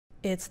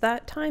It's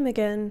that time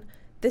again.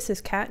 This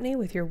is Katney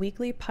with your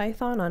weekly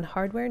Python on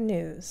Hardware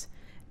news.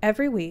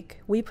 Every week,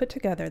 we put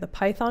together the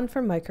Python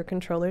for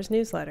Microcontrollers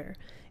newsletter.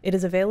 It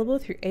is available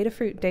through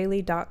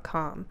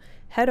adafruitdaily.com.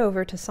 Head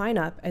over to sign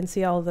up and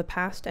see all of the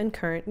past and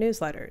current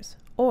newsletters,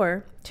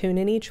 or tune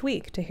in each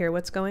week to hear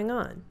what's going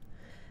on.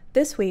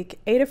 This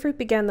week, Adafruit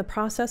began the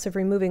process of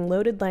removing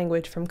loaded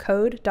language from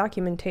code,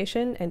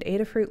 documentation, and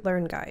Adafruit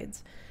Learn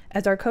Guides.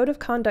 As our Code of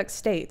Conduct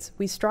states,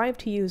 we strive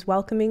to use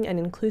welcoming and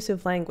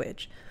inclusive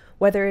language.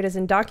 Whether it is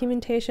in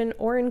documentation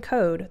or in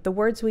code, the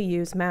words we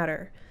use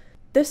matter.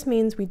 This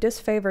means we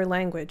disfavor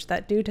language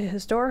that, due to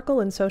historical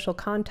and social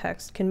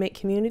context, can make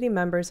community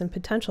members and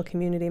potential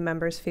community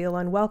members feel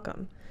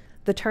unwelcome.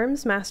 The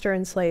terms master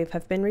and slave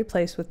have been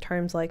replaced with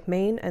terms like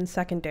main and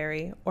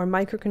secondary, or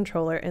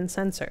microcontroller and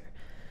sensor.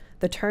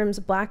 The terms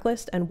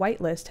blacklist and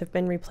whitelist have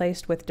been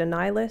replaced with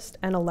deny list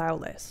and allow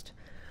list.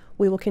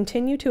 We will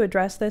continue to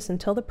address this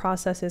until the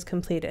process is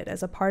completed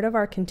as a part of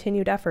our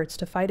continued efforts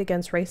to fight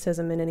against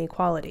racism and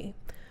inequality.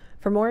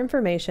 For more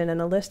information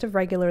and a list of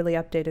regularly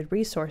updated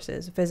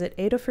resources, visit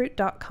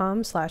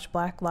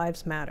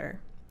adafruit.com/blacklivesmatter.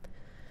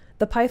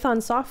 The Python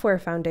Software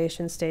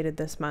Foundation stated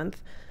this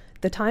month,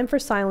 "The time for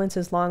silence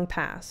is long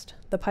past.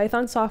 The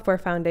Python Software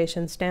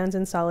Foundation stands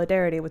in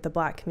solidarity with the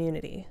Black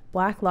community.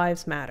 Black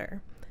Lives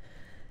Matter."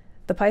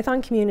 The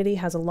Python community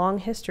has a long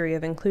history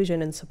of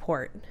inclusion and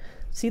support.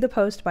 See the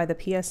post by the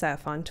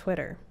PSF on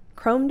Twitter.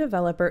 Chrome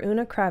developer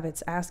Una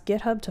Kravitz asked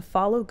GitHub to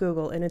follow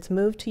Google in its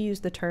move to use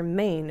the term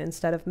main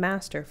instead of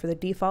master for the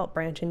default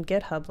branch in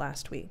GitHub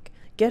last week.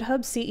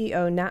 GitHub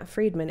CEO Nat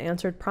Friedman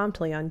answered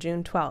promptly on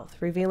June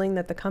 12th, revealing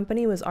that the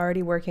company was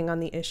already working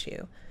on the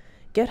issue.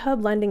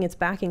 GitHub lending its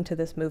backing to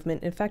this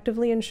movement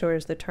effectively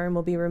ensures the term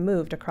will be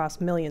removed across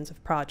millions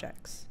of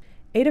projects.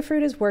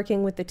 Adafruit is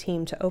working with the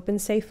team to open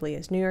safely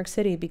as New York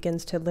City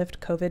begins to lift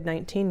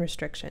COVID-19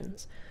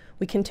 restrictions.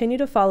 We continue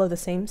to follow the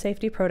same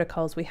safety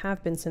protocols we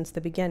have been since the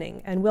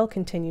beginning, and will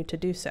continue to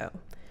do so.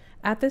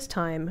 At this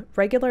time,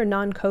 regular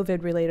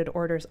non-COVID-related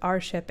orders are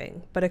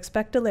shipping, but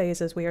expect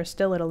delays as we are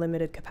still at a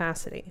limited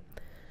capacity.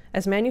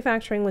 As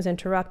manufacturing was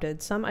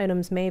interrupted, some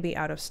items may be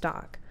out of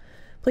stock.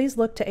 Please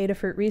look to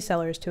Adafruit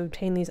resellers to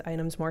obtain these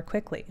items more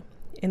quickly.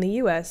 In the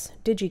US,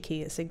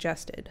 DigiKey is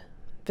suggested.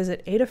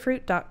 Visit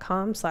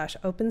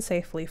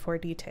adafruit.com/opensafely for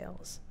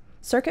details.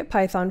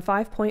 CircuitPython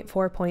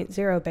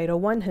 5.4.0 Beta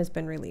 1 has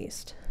been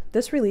released.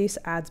 This release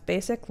adds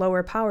basic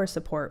lower power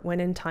support when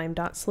in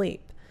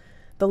time.sleep.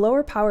 The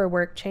lower power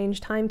work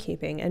changed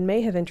timekeeping and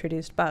may have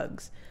introduced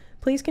bugs.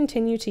 Please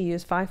continue to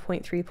use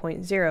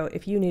 5.3.0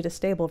 if you need a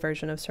stable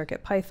version of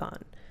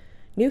CircuitPython.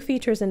 New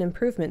features and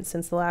improvements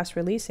since the last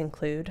release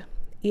include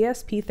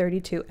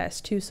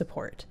ESP32S2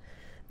 support,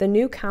 the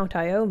new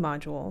CountIO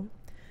module,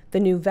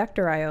 the new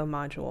VectorIO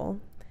module,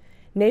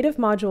 native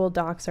module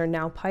docs are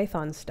now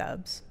Python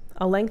stubs,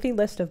 a lengthy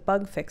list of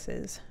bug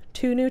fixes,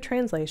 2 new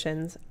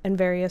translations, and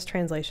various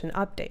translation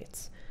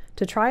updates.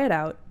 To try it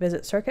out,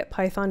 visit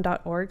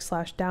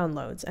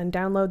circuitpython.org/downloads and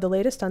download the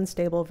latest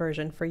unstable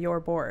version for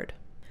your board.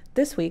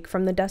 This week,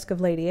 from the desk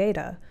of Lady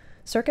Ada,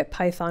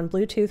 CircuitPython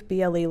Bluetooth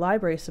BLE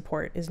library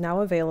support is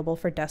now available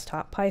for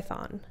desktop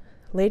Python.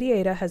 Lady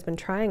Ada has been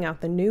trying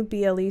out the new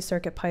BLE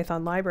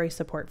CircuitPython library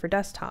support for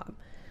desktop.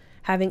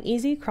 Having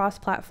easy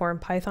cross-platform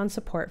Python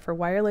support for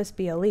wireless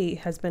BLE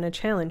has been a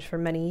challenge for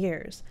many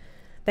years.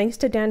 Thanks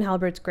to Dan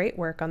Halbert's great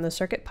work on the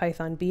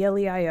CircuitPython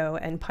BLE.io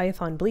and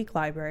Python Bleak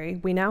library,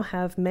 we now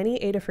have many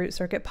Adafruit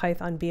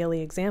CircuitPython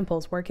BLE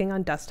examples working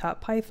on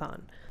desktop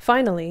Python.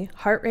 Finally,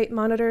 heart rate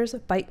monitors,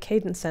 byte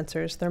cadence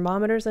sensors,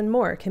 thermometers, and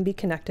more can be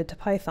connected to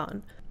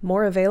Python.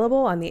 More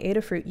available on the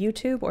Adafruit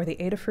YouTube or the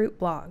Adafruit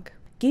blog.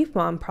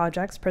 GeekMom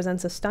Projects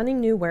presents a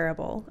stunning new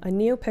wearable, a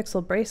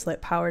NeoPixel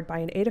bracelet powered by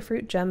an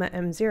Adafruit Gemma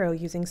M0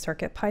 using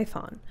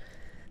CircuitPython.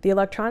 The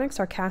electronics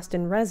are cast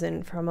in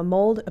resin from a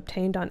mold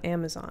obtained on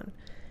Amazon.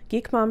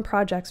 GeekMom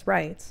Projects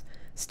writes,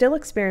 "Still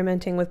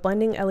experimenting with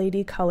blending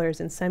LED colors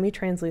in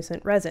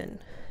semi-translucent resin.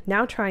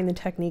 Now trying the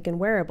technique in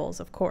wearables,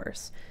 of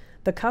course.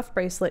 The cuff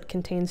bracelet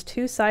contains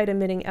 2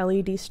 side-emitting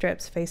LED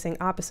strips facing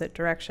opposite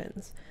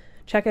directions."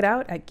 Check it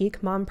out at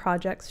GeekMom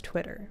Projects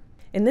Twitter.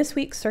 In this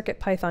week's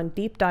CircuitPython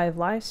Deep Dive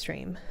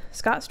livestream,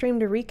 Scott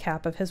streamed a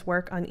recap of his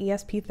work on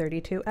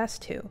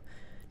ESP32S2.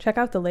 Check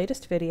out the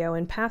latest video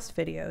and past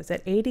videos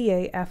at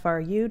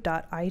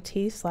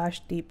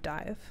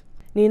adafru.it/deepdive.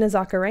 Nina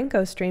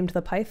Zakharenko streamed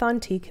the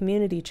Python T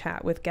community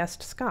chat with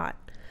guest Scott.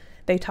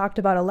 They talked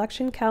about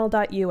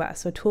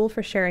electioncal.us, a tool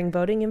for sharing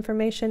voting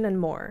information and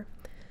more.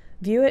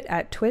 View it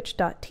at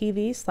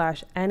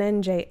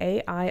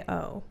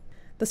twitch.tv/nnjaio.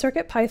 The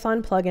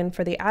CircuitPython plugin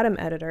for the Atom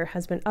editor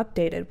has been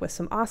updated with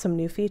some awesome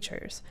new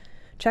features.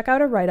 Check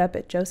out a write-up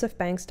at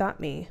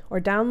josephbanks.me or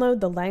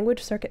download the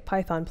Language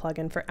CircuitPython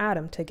plugin for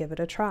Atom to give it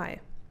a try.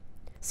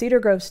 Cedar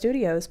Grove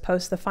Studios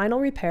posts the final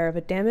repair of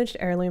a damaged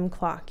heirloom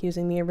clock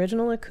using the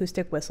original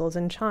acoustic whistles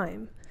and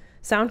chime.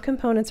 Sound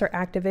components are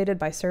activated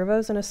by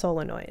servos and a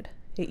solenoid.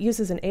 It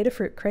uses an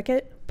Adafruit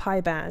Cricket, Pi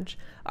Badge,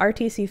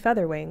 RTC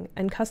Featherwing,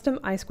 and custom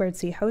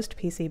I2C host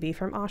PCB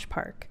from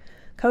Oshpark.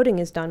 Coding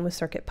is done with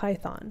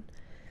CircuitPython.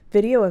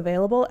 Video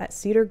available at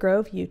Cedar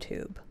Grove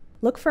YouTube.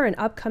 Look for an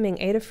upcoming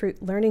Adafruit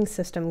Learning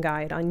System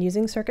guide on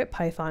using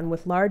CircuitPython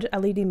with large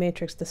LED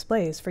matrix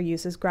displays for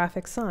use as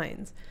graphic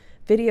signs.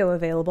 Video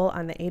available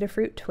on the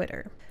Adafruit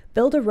Twitter.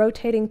 Build a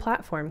rotating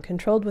platform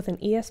controlled with an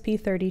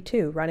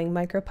ESP32 running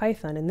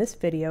MicroPython in this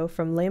video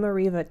from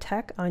Lemariva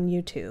Tech on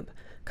YouTube.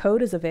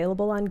 Code is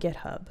available on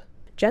GitHub.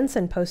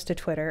 Jensen posts to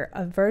Twitter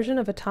a version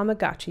of a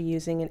Tamagotchi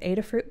using an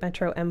Adafruit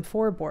Metro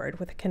M4 board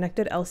with a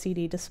connected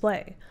LCD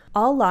display.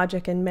 All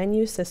logic and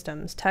menu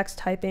systems, text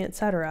typing,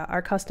 etc.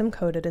 are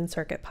custom-coded in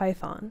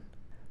CircuitPython.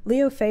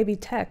 Leo Fabi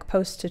Tech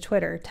posts to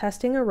Twitter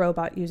testing a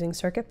robot using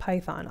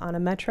CircuitPython on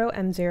a Metro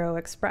M0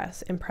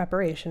 Express in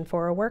preparation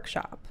for a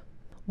workshop.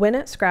 Win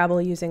at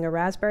Scrabble using a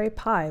Raspberry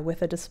Pi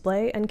with a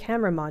display and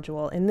camera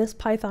module in this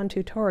Python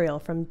tutorial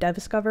from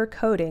Discover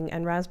Coding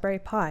and Raspberry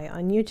Pi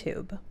on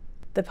YouTube.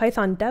 The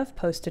Python dev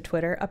posts to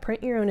Twitter a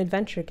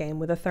print-your-own-adventure game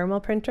with a thermal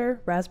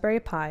printer, Raspberry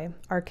Pi,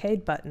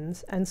 arcade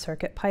buttons, and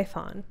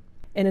CircuitPython.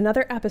 In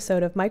another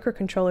episode of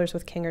Microcontrollers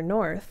with King or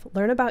North,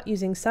 learn about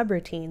using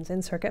subroutines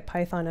in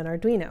CircuitPython and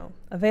Arduino,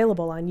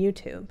 available on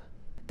YouTube.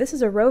 This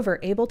is a rover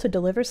able to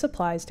deliver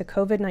supplies to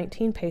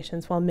COVID-19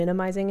 patients while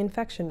minimizing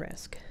infection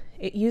risk.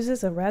 It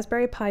uses a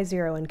Raspberry Pi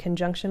Zero in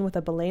conjunction with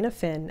a Balena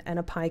fin and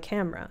a Pi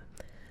camera.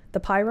 The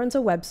Pi runs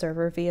a web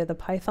server via the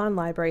Python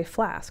library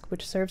Flask,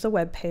 which serves a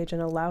web page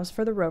and allows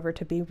for the rover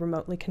to be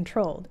remotely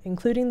controlled,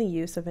 including the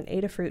use of an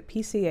Adafruit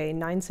PCA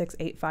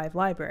 9685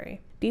 library.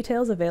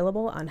 Details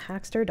available on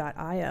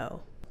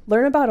hackster.io.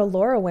 Learn about a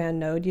LoRaWAN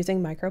node using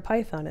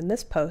MicroPython in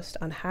this post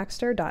on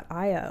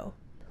hackster.io.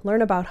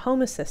 Learn about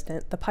Home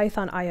Assistant, the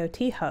Python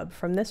IoT hub,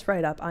 from this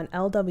write-up on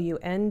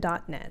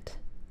lwn.net.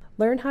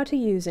 Learn how to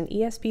use an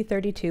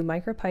ESP32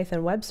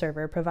 MicroPython web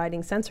server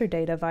providing sensor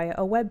data via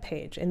a web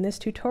page in this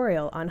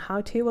tutorial on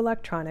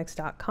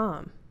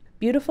howtoelectronics.com.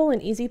 Beautiful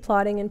and easy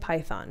plotting in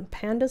Python,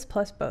 pandas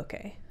plus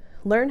bokeh.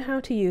 Learn how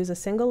to use a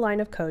single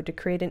line of code to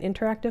create an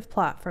interactive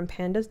plot from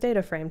pandas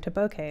data frame to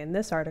bokeh in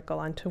this article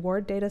on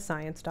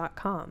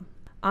towarddataScience.com.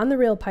 On the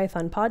Real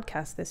Python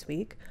podcast this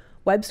week,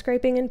 web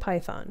scraping in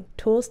Python,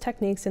 tools,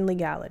 techniques, and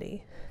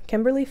legality.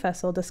 Kimberly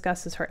Fessel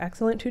discusses her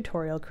excellent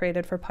tutorial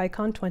created for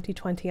PyCon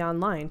 2020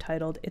 Online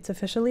titled It's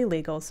Officially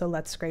Legal, So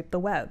Let's Scrape the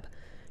Web.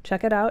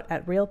 Check it out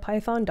at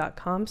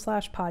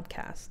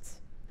realpython.com/podcasts.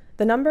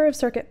 The number of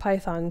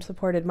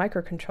CircuitPython-supported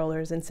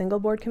microcontrollers in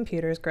single-board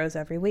computers grows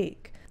every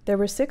week. There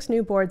were 6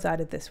 new boards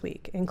added this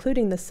week,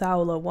 including the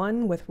Saula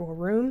 1 with more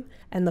room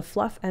and the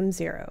Fluff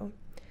M0.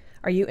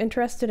 Are you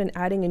interested in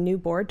adding a new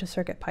board to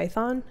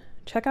CircuitPython?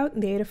 Check out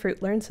the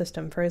Adafruit Learn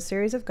System for a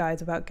series of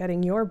guides about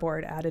getting your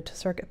board added to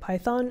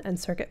CircuitPython and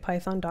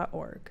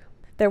circuitpython.org.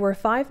 There were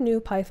 5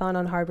 new Python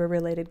on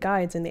hardware-related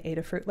guides in the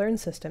Adafruit Learn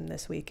System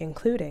this week,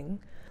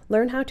 including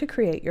learn how to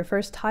create your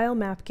first tile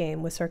map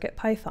game with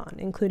CircuitPython,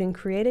 including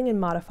creating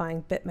and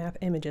modifying bitmap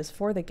images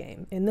for the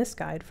game, in this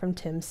guide from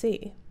Tim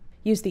C.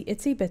 Use the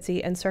Itsy Bitsy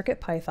and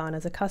CircuitPython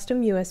as a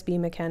custom USB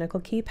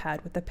mechanical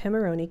keypad with the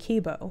Pimoroni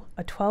Keybow,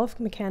 a 12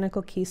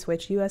 mechanical key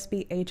switch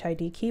USB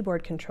HID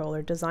keyboard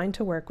controller designed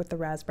to work with the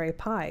Raspberry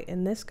Pi,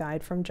 in this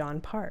guide from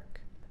John Park.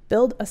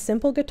 Build a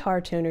simple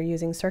guitar tuner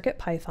using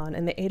CircuitPython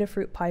and the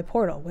Adafruit Pi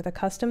portal with a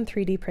custom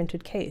 3D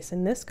printed case,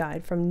 in this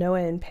guide from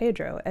Noah and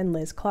Pedro and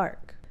Liz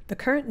Clark. The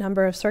current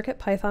number of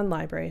CircuitPython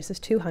libraries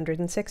is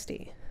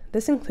 260.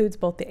 This includes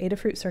both the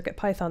Adafruit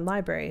CircuitPython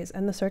libraries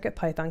and the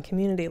CircuitPython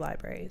community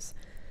libraries.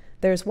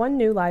 There's one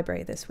new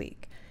library this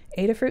week,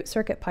 Adafruit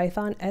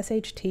CircuitPython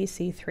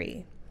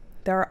SHTC3.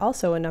 There are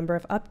also a number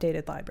of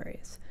updated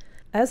libraries.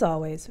 As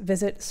always,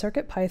 visit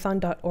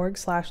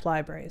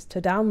circuitpython.org/libraries to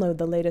download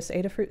the latest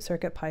Adafruit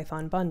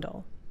CircuitPython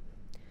bundle.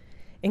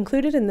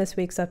 Included in this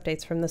week's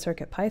updates from the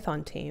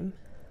CircuitPython team,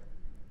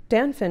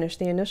 Dan finished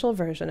the initial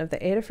version of the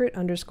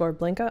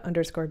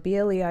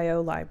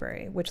Adafruit_Blinka_BLEIO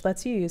library, which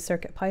lets you use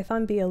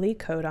CircuitPython BLE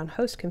code on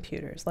host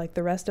computers like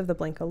the rest of the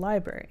Blinka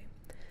library.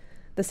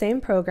 The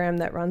same program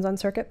that runs on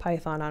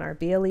CircuitPython on our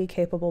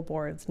BLE-capable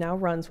boards now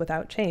runs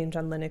without change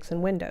on Linux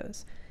and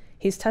Windows.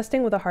 He's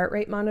testing with a heart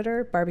rate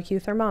monitor, barbecue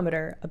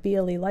thermometer, a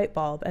BLE light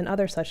bulb, and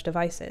other such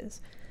devices.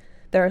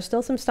 There are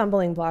still some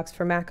stumbling blocks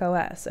for Mac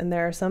OS, and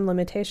there are some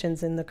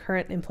limitations in the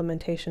current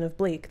implementation of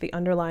Bleak, the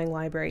underlying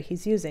library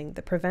he's using,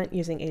 that prevent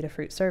using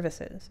Adafruit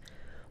services.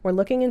 We're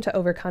looking into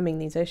overcoming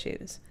these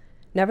issues.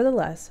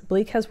 Nevertheless,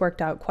 Bleak has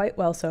worked out quite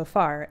well so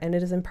far, and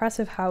it is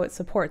impressive how it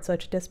supports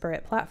such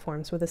disparate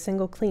platforms with a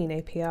single clean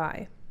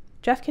API.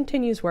 Jeff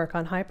continues work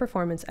on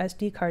high-performance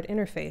SD card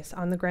interface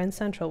on the Grand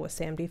Central with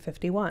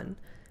SAMD51.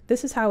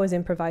 This is how his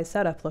improvised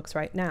setup looks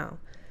right now.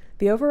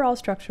 The overall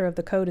structure of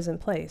the code is in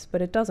place,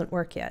 but it doesn't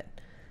work yet.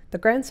 The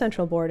Grand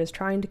Central board is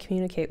trying to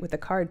communicate with the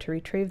card to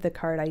retrieve the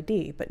card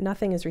ID, but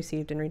nothing is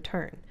received in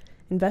return.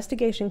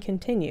 Investigation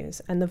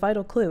continues, and the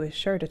vital clue is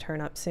sure to turn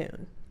up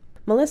soon.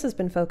 Melissa's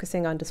been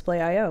focusing on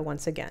Display I/O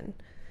once again.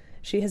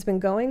 She has been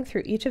going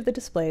through each of the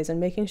displays and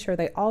making sure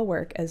they all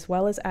work, as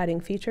well as adding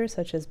features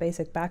such as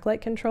basic backlight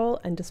control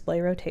and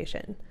display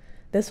rotation.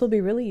 This will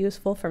be really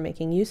useful for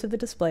making use of the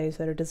displays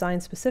that are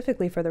designed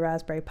specifically for the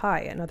Raspberry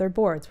Pi and other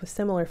boards with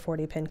similar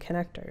 40-pin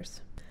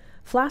connectors.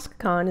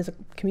 FlaskCon is a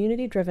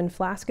community-driven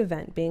Flask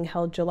event being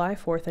held July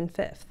 4th and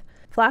 5th.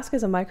 Flask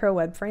is a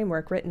micro-web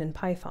framework written in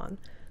Python.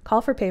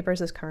 Call for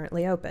papers is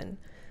currently open.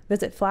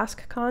 Visit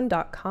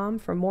flaskcon.com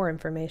for more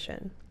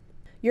information.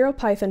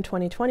 EuroPython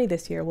 2020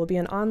 this year will be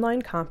an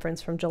online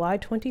conference from July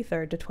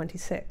 23rd to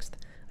 26th.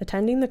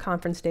 Attending the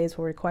conference days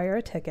will require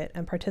a ticket,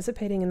 and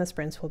participating in the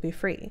sprints will be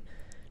free.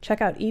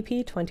 Check out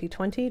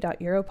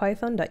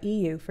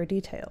ep2020.europython.eu for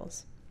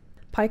details.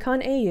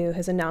 PyCon AU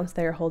has announced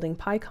they are holding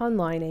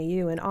PyConline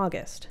AU in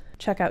August.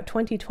 Check out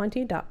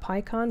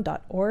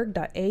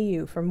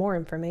 2020.pycon.org.au for more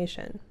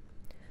information.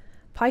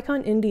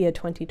 PyCon India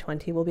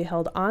 2020 will be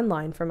held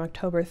online from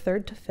October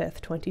 3rd to 5th,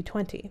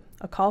 2020.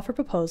 A call for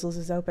proposals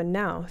is open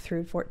now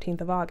through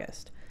 14th of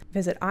August.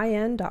 Visit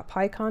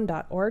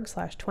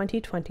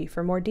in.pycon.org/2020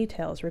 for more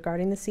details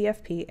regarding the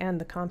CFP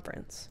and the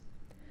conference.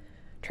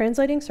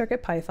 Translating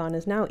CircuitPython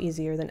is now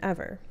easier than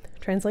ever.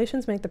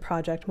 Translations make the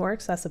project more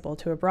accessible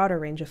to a broader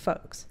range of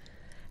folks.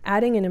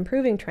 Adding and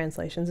improving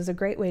translations is a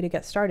great way to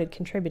get started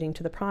contributing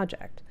to the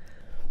project.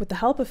 With the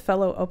help of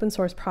fellow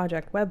open-source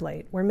project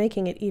Weblate, we're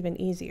making it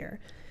even easier.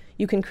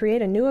 You can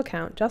create a new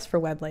account just for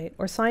Weblate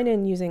or sign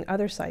in using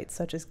other sites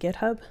such as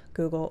GitHub,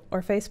 Google,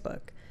 or Facebook.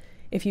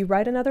 If you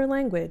write another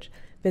language,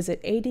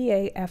 visit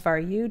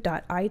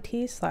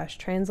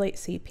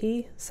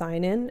adafru.it/translatecp,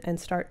 sign in, and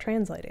start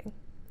translating.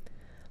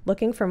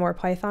 Looking for more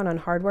Python on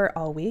hardware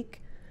all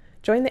week?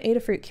 Join the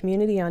Adafruit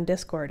community on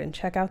Discord and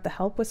check out the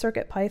Help with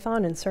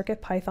CircuitPython and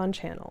CircuitPython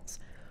channels.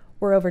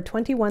 We're over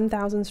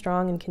 21,000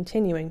 strong and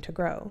continuing to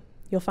grow.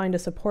 You'll find a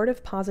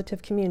supportive,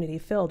 positive community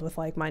filled with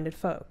like-minded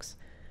folks.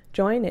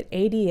 Join at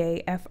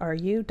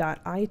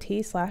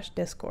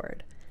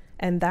adafru.it/discord.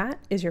 And that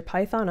is your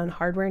Python on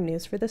hardware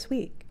news for this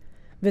week.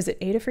 Visit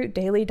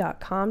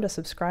adafruitdaily.com to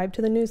subscribe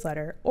to the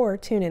newsletter or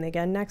tune in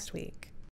again next week.